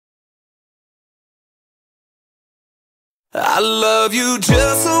I love you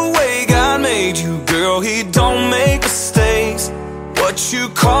just the way God made you, girl. He don't make mistakes. What you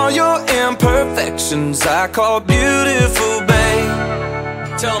call your imperfections, I call beautiful, babe.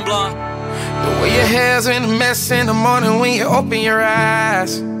 Tell him, blonde. The way your hair's in a mess in the morning when you open your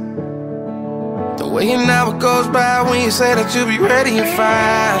eyes. The way an hour goes by when you say that you'll be ready in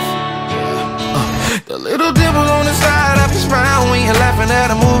 5. The little dimple on the side of your smile when you're laughing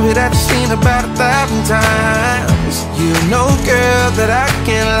at a movie that you've seen about 1,000 times. You know, girl, that I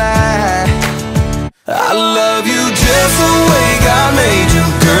can't lie. I love you just the way God made you,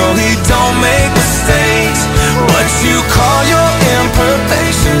 girl. He don't make mistakes. What you call your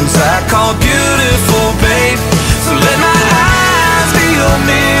imperfections, I call beautiful, babe. So let my eyes be your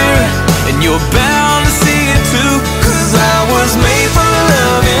mirror, and you're bound to see it too. 'Cause I was made for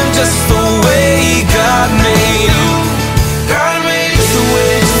loving just the way God made you. God made Just the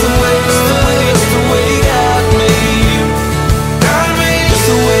way, just the way, just the way, just the way God made you. God made Just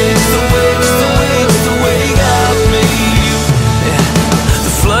the way, just the way, just the way, just the way God made you. Yeah.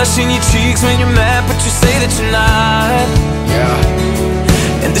 The flush in your cheeks when you're mad, but you say that you're not.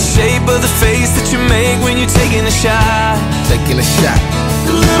 Yeah. And the shape of the face that you make when you're taking a shot. Taking a shot.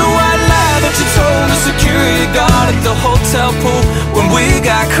 The little white lie that you told the security guard at the hotel pool when we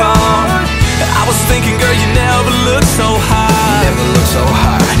got caught. I was thinking, girl, you never looked so hot. Never looked so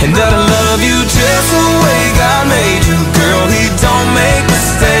hot. And that I love you just the way God made you, girl. He don't make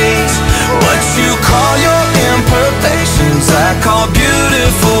mistakes. What you call your imperfections, I call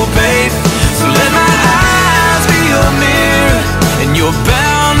beautiful, babe. So let my eyes be your mirror, and you're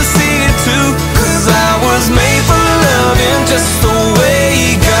bound to see it too. 'Cause I was made for loving just the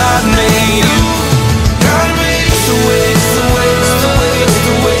way God made you. God made Just the way, just the way, just the way, just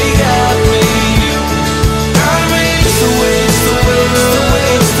the way God made you. God made Just the way, just the way, just the way,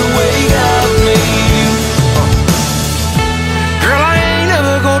 just the way God made you. Girl, I ain't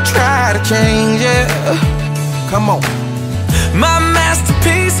never gonna try to change it. Come on. My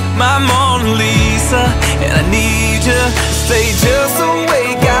masterpiece, my Mona Lisa, and I need you to stay just the way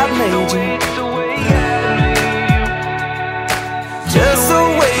God made you. Just the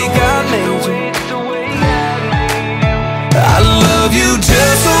way God made you. I love you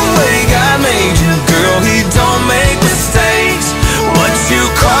just the way God made you, girl. He don't make mistakes. What you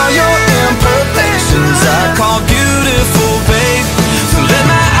call your imperfections, I call beautiful, babe. So let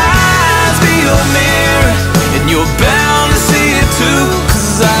my eyes be your mirror, and you're bound to see it too.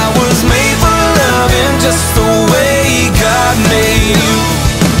 'Cause I was made for loving just the way God made you.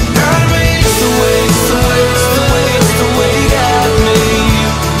 God made Just the way, just the way, just the way, just the way God made you.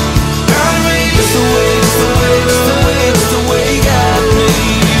 God made Just the way, just the way, just the way, just the way God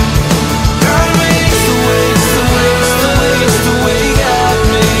made you. God made Just the way, just the way, just the way, just the way God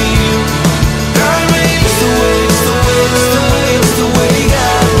made you. God made Just the way, just the way, just the way, just the way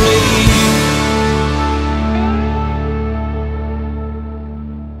God made you.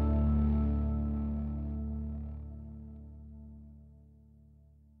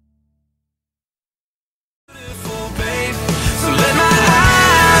 Beautiful, babe. So let my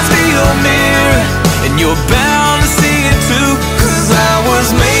eyes be your mirror, and you're bound to see it too. 'Cause I was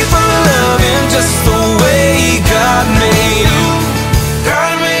made for loving just the way God made you.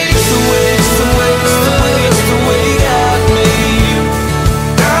 God made Just the way, just the way, just the way, just the way God made you.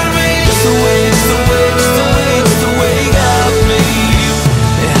 God made Just the way, just the way, just the way, just the way God made you.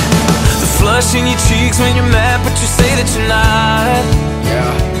 Yeah. The flush in your cheeks when you're mad, but you say that you're not.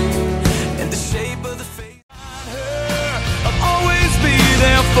 Yeah. And the shape of the face, I'll always be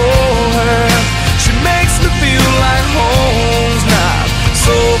there for her. She makes me feel like home's not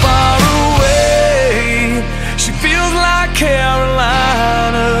so far away. She feels like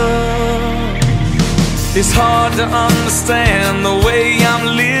Carolina. It's hard to understand the way I'm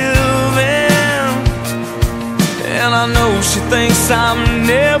living, and I know she thinks I'm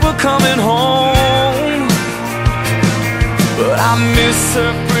never coming home. But I miss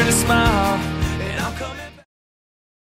her pretty smile.